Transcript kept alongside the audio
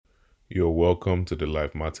You're welcome to the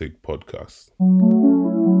Lifematic podcast.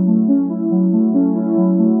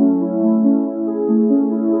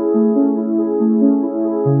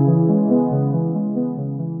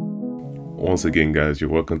 Once again, guys, you're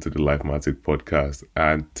welcome to the Lifematic podcast.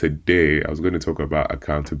 And today I was going to talk about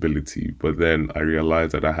accountability, but then I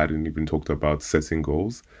realized that I hadn't even talked about setting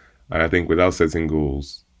goals. And I think without setting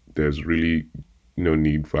goals, there's really no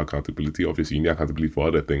need for accountability. Obviously, you need accountability for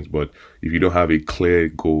other things, but if you don't have a clear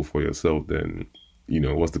goal for yourself, then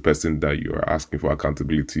what's the person that you're asking for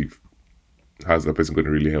accountability? How's the person going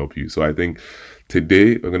to really help you? So I think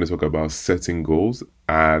today we're going to talk about setting goals,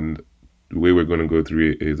 and the way we're going to go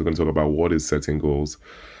through it is we're going to talk about what is setting goals,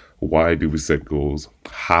 why do we set goals,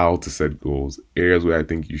 how to set goals, areas where I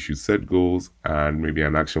think you should set goals, and maybe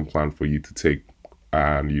an action plan for you to take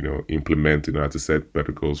and implement in order to set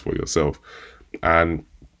better goals for yourself. And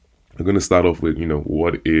we're going to start off with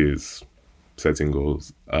what is setting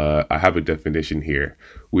goals. I have a definition here,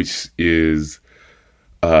 which states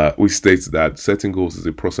that setting goals is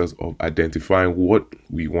a process of identifying what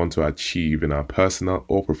we want to achieve in our personal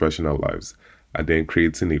or professional lives, and then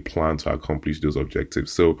creating a plan to accomplish those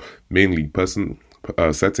objectives. So mainly,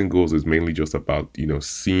 setting goals is mainly just about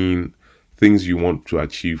seeing things you want to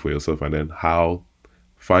achieve for yourself, and then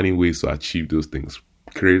finding ways to achieve those things,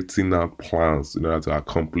 creating out plans in order to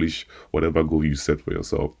accomplish whatever goal you set for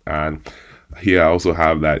yourself. And here I also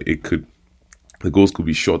have that the goals could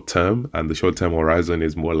be short term, and the short term horizon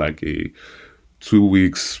is more like a 2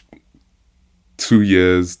 weeks, 2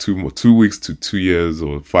 years, 2 weeks to 2 years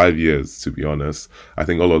or 5 years, to be honest. I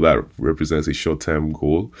think all of that represents a short term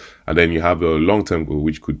goal. And then you have a long term goal,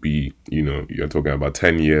 which could be, you're talking about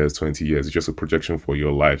 10 years, 20 years. It's just a projection for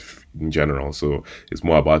your life in general. So it's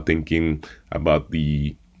more about thinking about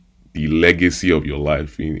the legacy of your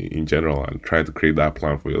life in general, and trying to create that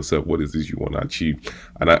plan for yourself. What is this you want to achieve?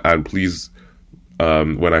 And please,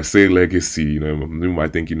 when I say legacy, you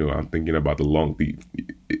might think, I'm thinking about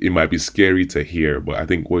it might be scary to hear, but I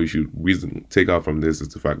think what you should take out from this is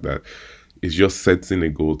the fact that it's just setting a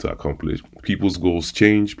goal to accomplish. People's goals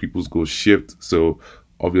change, people's goals shift. So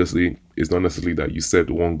obviously, it's not necessarily that you set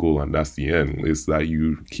one goal and that's the end. It's that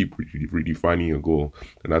you keep redefining your goal,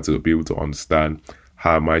 and that's to be able to understand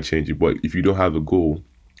how it might change it. But if you don't have a goal,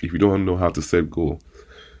 if you don't know how to set goal,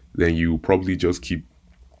 then you probably just keep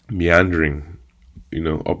meandering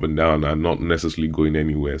up and down and not necessarily going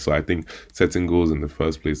anywhere. So I think setting goals in the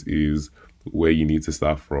first place is where you need to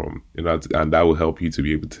start from. And that will help you to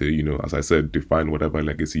be able to, as I said, define whatever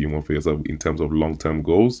legacy you want for yourself in terms of long-term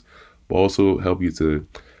goals, but also help you to,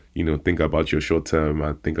 think about your short term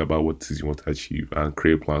and think about what it is you want to achieve and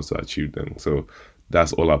create plans to achieve them. So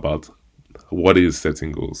that's all about what is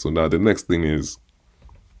setting goals. So now the next thing is,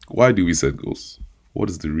 why do we set goals? What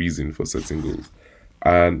is the reason for setting goals?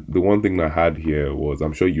 And the one thing I had here was,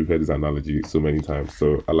 I'm sure you've heard this analogy so many times.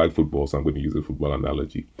 So I like football, so I'm going to use a football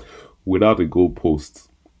analogy. Without a goal post,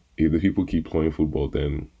 if the people keep playing football,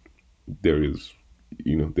 then there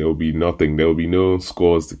will be nothing. There will be no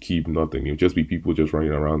scores to keep, nothing. It'll just be people just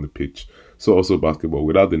running around the pitch. So also basketball,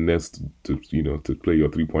 without the nets to play your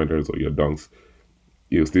 3-pointers or your dunks,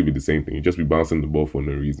 it'll still be the same thing. You'll just be bouncing the ball for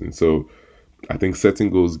no reason. So I think setting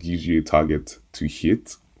goals gives you a target to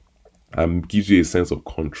hit, and gives you a sense of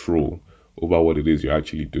control over what it is you're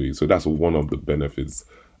actually doing. So that's one of the benefits.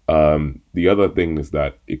 The other thing is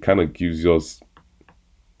that it kind of gives us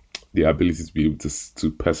the ability to be able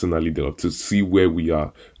to personally develop, to see where we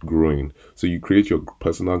are growing. So you create your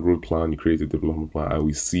personal growth plan, you create a development plan, and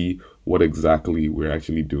we see what exactly we're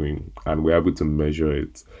actually doing, and we're able to measure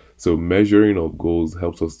it. So measuring of goals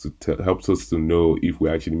helps us to know if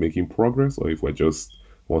we're actually making progress, or if we're just,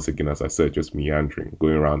 once again, as I said, just meandering,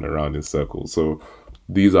 going around and around in circles. So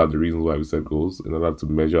these are the reasons why we set goals: in order to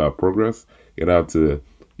measure our progress, in order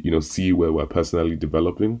to, see where we're personally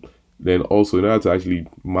developing, then also in order to actually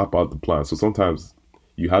map out the plan. So sometimes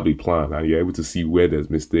you have a plan and you're able to see where there's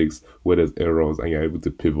mistakes, where there's errors, and you're able to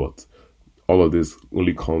pivot. All of this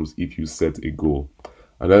only comes if you set a goal.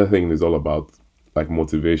 Another thing is all about like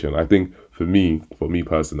motivation. I think for me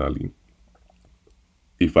personally,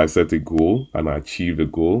 if I set a goal and I achieve the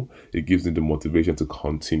goal, it gives me the motivation to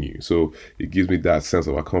continue. So it gives me that sense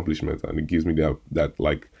of accomplishment, and it gives me that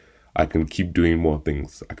like I can keep doing more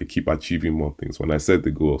things. I can keep achieving more things when I set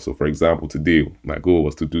the goal. So for example, today my goal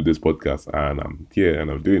was to do this podcast, and I'm here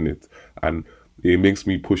and I'm doing it. And it makes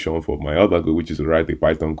me push on for my other goal, which is to write a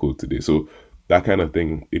Python code today. So that kind of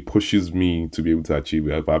thing, it pushes me to be able to achieve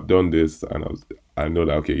it. If I've done this and I know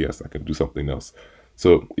that, okay, yes, I can do something else.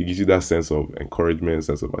 So it gives you that sense of encouragement,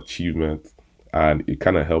 sense of achievement, and it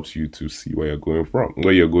kind of helps you to see where you're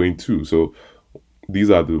going to. So these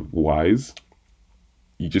are the whys.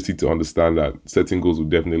 You just need to understand that setting goals will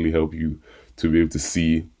definitely help you to be able to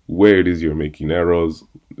see where it is you're making errors,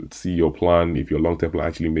 see your plan, if your long term plan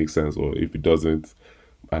actually makes sense or if it doesn't,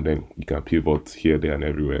 and then you can pivot here, there, and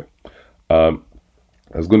everywhere. I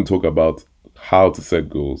was going to talk about how to set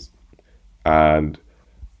goals, and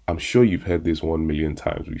I'm sure you've heard this 1 million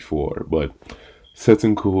times before, but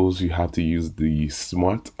setting goals, you have to use the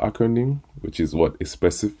SMART acronym, which is what is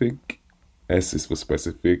specific. S is for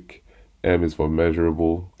specific, M is for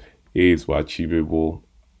measurable, A is for achievable,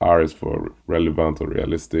 R is for relevant or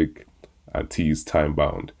realistic, and T is time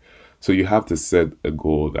bound. So you have to set a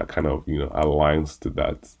goal that kind of, aligns to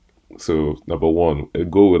that. So number one, a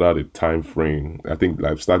goal without a time frame. I think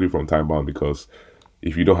I've started from time bound because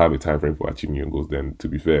if you don't have a time frame for achieving your goals, then to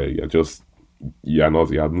be fair, you've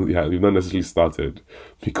not necessarily started,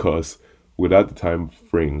 because without the time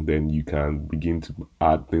frame, then you can begin to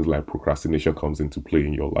add things like procrastination comes into play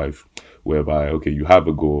in your life, whereby, okay, you have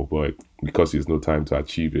a goal, but because there's no time to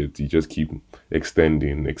achieve it, you just keep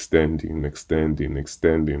extending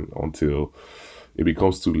until it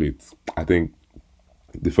becomes too late. I think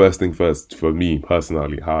the first thing first, for me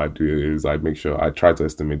personally, how I do it is I make sure I try to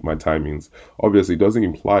estimate my timings. Obviously, it doesn't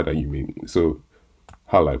imply that you mean so.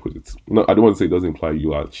 How will I put it? No, I don't want to say it doesn't imply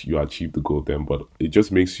you achieve the goal then, but it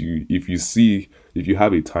just makes you, if you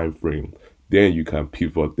have a time frame, then you can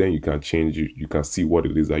pivot, then you can change it, you can see what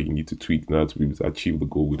it is that you need to tweak in order to be able to achieve the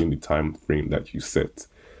goal within the time frame that you set.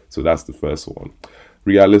 So that's the first one.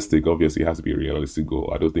 Realistic, obviously, it has to be a realistic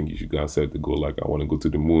goal. I don't think you should go and set the goal like I want to go to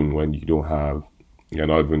the moon when you're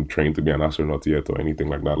not even trained to be an astronaut yet or anything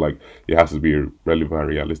like that. Like, it has to be a relevant,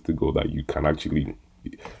 realistic goal that you can actually,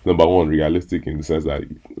 number one, realistic in the sense that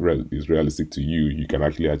it's realistic to you. You can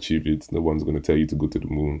actually achieve it. No one's going to tell you to go to the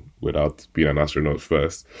moon without being an astronaut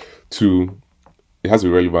first. Two, it has to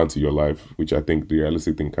be relevant to your life, which I think the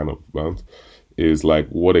realistic thing kind of bounds is like,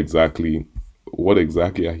 what exactly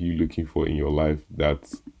are you looking for in your life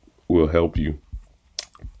that will help you?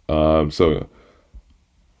 So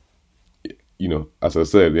as I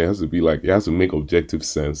said, it has to make objective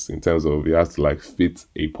sense in terms of it has to like fit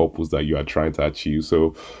a purpose that you are trying to achieve.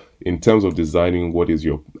 So in terms of designing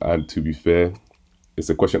and to be fair,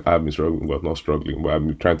 it's a question I've been struggling, well, not struggling, but I've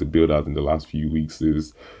been trying to build out in the last few weeks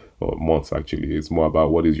or months actually. It's more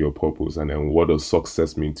about what is your purpose and then what does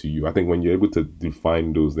success mean to you. I think when you're able to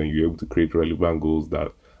define those, then you're able to create relevant goals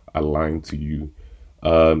that align to you.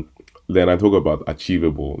 Then I talk about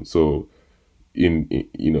achievable. So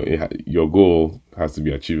your goal has to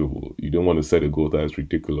be achievable. You don't want to set a goal that is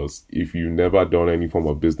ridiculous. If you've never done any form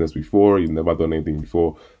of business before, you've never done anything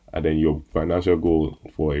before, and then your financial goal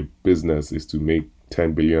for a business is to make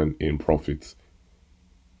 10 billion in profit.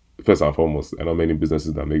 First and foremost, I know many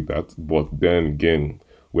businesses that make that, but then again,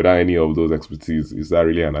 without any of those expertise, is that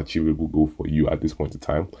really an achievable goal for you at this point in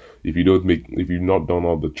time? If you've not done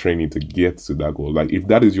all the training to get to that goal, like if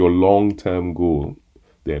that is your long-term goal,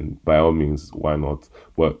 then by all means, why not?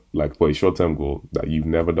 But like for a short-term goal that you've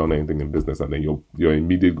never done anything in business, and then your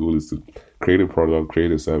immediate goal is to create a product,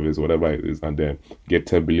 create a service, whatever it is, and then get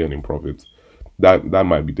 10 billion in profit, that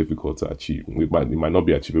might be difficult to achieve. It might not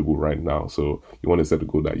be achievable right now. So you want to set a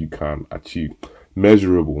goal that you can achieve.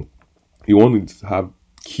 Measurable. You want to have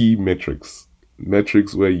key metrics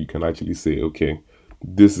where you can actually say, okay,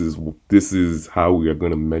 this is how we are going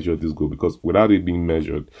to measure this goal, because without it being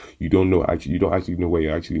measured, you don't actually know where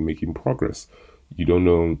you're actually making progress. You don't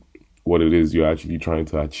know what it is you're actually trying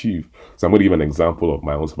to achieve. So I'm going to give an example of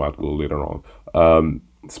my own SMART goal later on.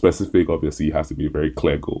 Specific, obviously, has to be a very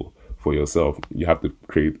clear goal for yourself. You have to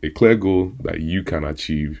create a clear goal that you can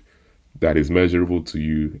achieve, that is measurable to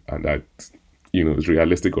you, and that is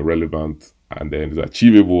realistic or relevant, and then is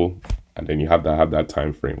achievable, and then you have that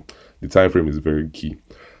time frame. The time frame is very key.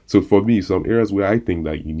 So for me, some areas where I think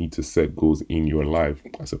that you need to set goals in your life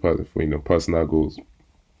as a person, for personal goals.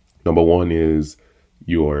 Number one is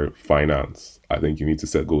your finance. I think you need to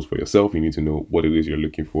set goals for yourself. You need to know what it is you're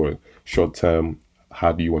looking for. Short term,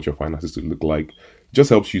 how do you want your finances to look like? It just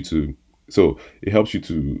helps you to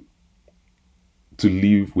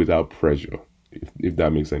live without pressure, if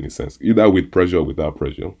that makes any sense. Either with pressure or without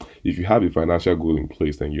pressure. If you have a financial goal in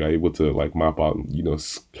place, then you are able to like map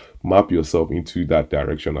yourself into that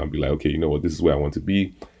direction and be like, okay, this is where I want to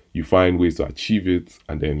be. You find ways to achieve it,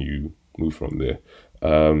 and then you move from there.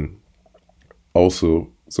 Also,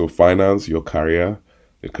 so finance, your career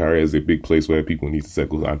is a big place where people need to set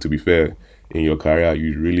goals. And to be fair, in your career,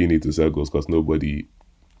 you really need to set goals, because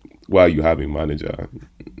while you have a manager,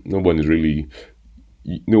 no one's really,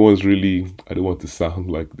 I don't want to sound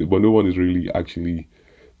like, but no one is really actually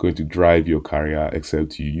going to drive your career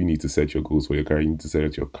except you. You need to set your goals for your career. You need to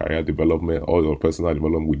set your career development or your personal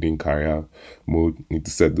development within career mode. You need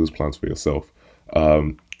to set those plans for yourself.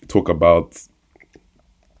 Talk about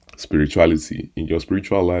spirituality in your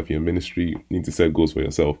spiritual life, your ministry. You need to set goals for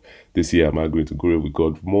yourself. This year, am I going to grow with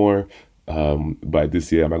God more? By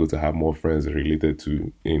this year, am I going to have more friends related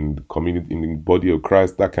to in the community, in the body of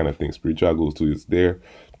Christ? That kind of thing. Spiritual goals too is there.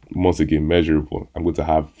 Once again, measurable. I'm going to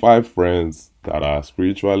have 5 friends that are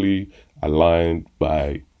spiritually aligned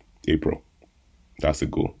by April. That's a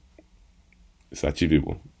goal. It's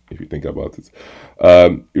achievable if you think about it.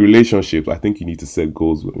 Relationships. I think you need to set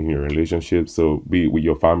goals in your relationships. So be it with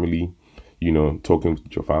your family, talking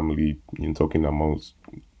with your family, talking amongst.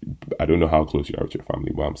 I don't know how close you are with your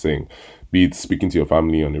family, but I'm saying, be it speaking to your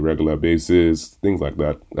family on a regular basis, things like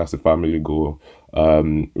that. That's a family goal.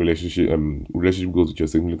 Relationship goals with your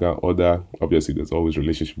significant other. Obviously, there's always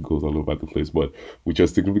relationship goals all over the place, but with your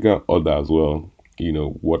significant other as well.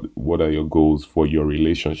 What are your goals for your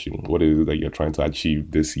relationship? What is it that you're trying to achieve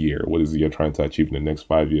this year? What is it you're trying to achieve in the next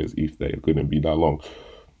 5 years, if they're going to be that long?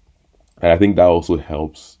 And I think that also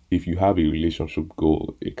helps. If you have a relationship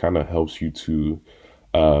goal, it kind of helps you to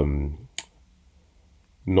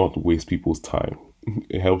not waste people's time.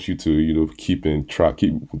 It helps you to keep in track.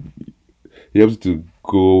 It helps you to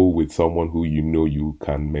go with someone who you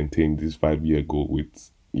can maintain this 5-year goal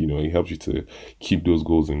with. It helps you to keep those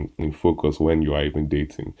goals in focus when you are even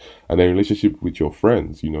dating. And then relationship with your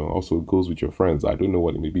friends, also goes with your friends. I don't know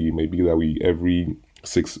what it may be. It may be that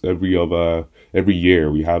every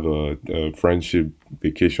year we have a friendship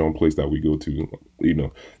vacation place that we go to.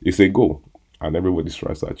 It's a goal, and everybody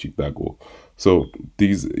tries to achieve that goal. So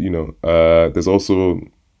these, there's also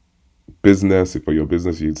business. For your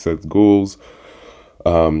business, you set goals.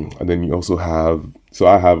 And then you also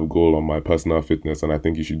I have a goal on my personal fitness, and I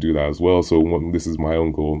think you should do that as well. So this is my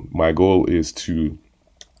own goal. My goal is to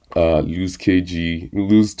lose 12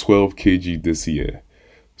 kg this year.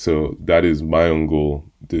 So that is my own goal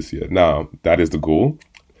this year. Now, that is the goal.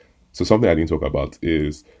 So something I didn't talk about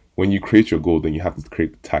is when you create your goal, then you have to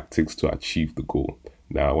create tactics to achieve the goal.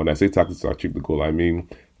 Now, when I say tactics to achieve the goal, I mean,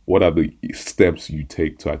 what are the steps you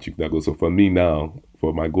take to achieve that goal? So for me now,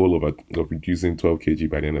 for my goal of reducing 12 kg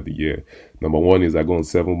by the end of the year, number one is I go on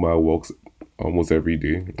 7-mile walks almost every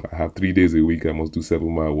day. I have 3 days a week. I must do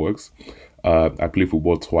 7-mile walks. I play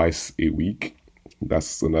football twice a week.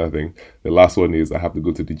 That's another thing. The last one is I have to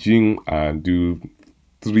go to the gym and do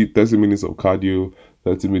 30 minutes of cardio,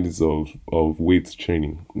 30 minutes of weight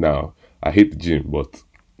training. Now, I hate the gym, but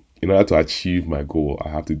in order to achieve my goal, I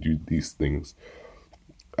have to do these things.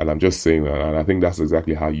 And I'm just saying that, and I think that's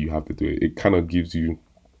exactly how you have to do it. It kind of gives you,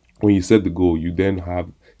 when you set the goal, you then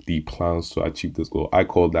have the plans to achieve this goal. I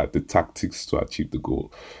call that the tactics to achieve the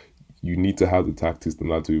goal. You need to have the tactics in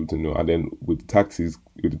order to be able to know. And then with the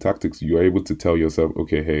tactics, you are able to tell yourself,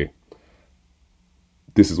 okay, hey,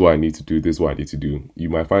 this is what I need to do. This is what I need to do. You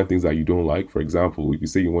might find things that you don't like. For example, if you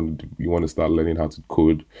say you want to start learning how to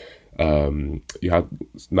code, you have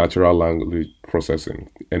natural language processing,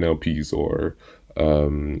 NLPs, or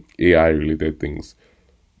AI related things.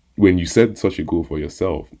 When you set such a goal for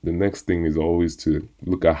yourself, the next thing is always to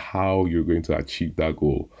look at how you're going to achieve that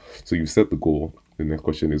goal. So you set the goal. The next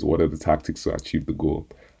question is, what are the tactics to achieve the goal?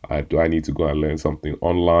 Do I need to go and learn something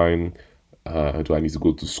online? Do I need to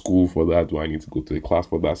go to school for that? Do I need to go to a class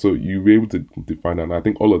for that? So you'll be able to define that. And I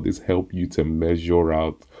think all of this help you to measure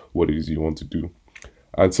out what it is you want to do.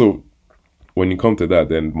 And so when you come to that,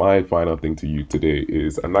 then my final thing to you today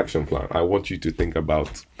is an action plan. I want you to think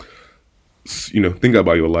about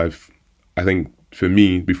your life. I think for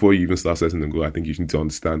me, before you even start setting the goal, I think you need to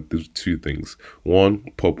understand those 2 things.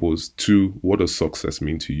 1, purpose. 2, what does success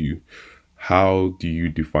mean to you? How do you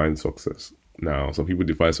define success? Now, some people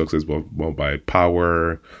define success more by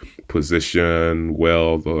power, position,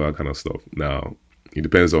 wealth, all that kind of stuff. Now, it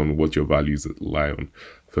depends on what your values lie on.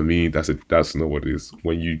 For me, that's not what it is.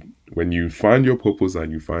 When you find your purpose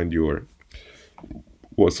and you find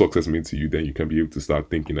what success means to you, then you can be able to start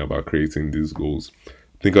thinking about creating these goals.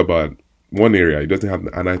 Think about one area. It doesn't have,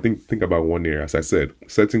 and I think about one area. As I said,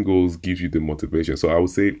 setting goals gives you the motivation. So I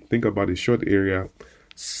would say, think about a short area,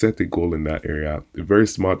 set a goal in that area. A very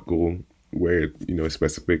smart goal where it's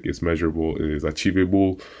specific, it's measurable, it is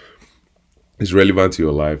achievable, it's relevant to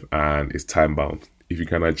your life, and it's time bound. If you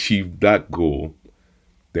can achieve that goal,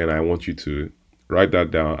 then I want you to write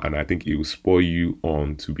that down, and I think it will spur you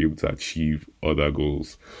on to be able to achieve other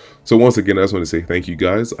goals. So once again, I just want to say thank you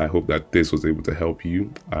guys. I hope that this was able to help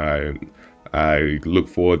you. I look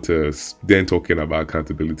forward to then talking about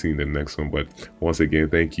accountability in the next one. But once again,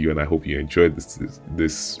 thank you, and I hope you enjoyed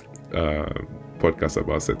this podcast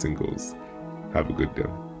about setting goals. Have a good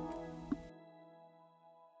day.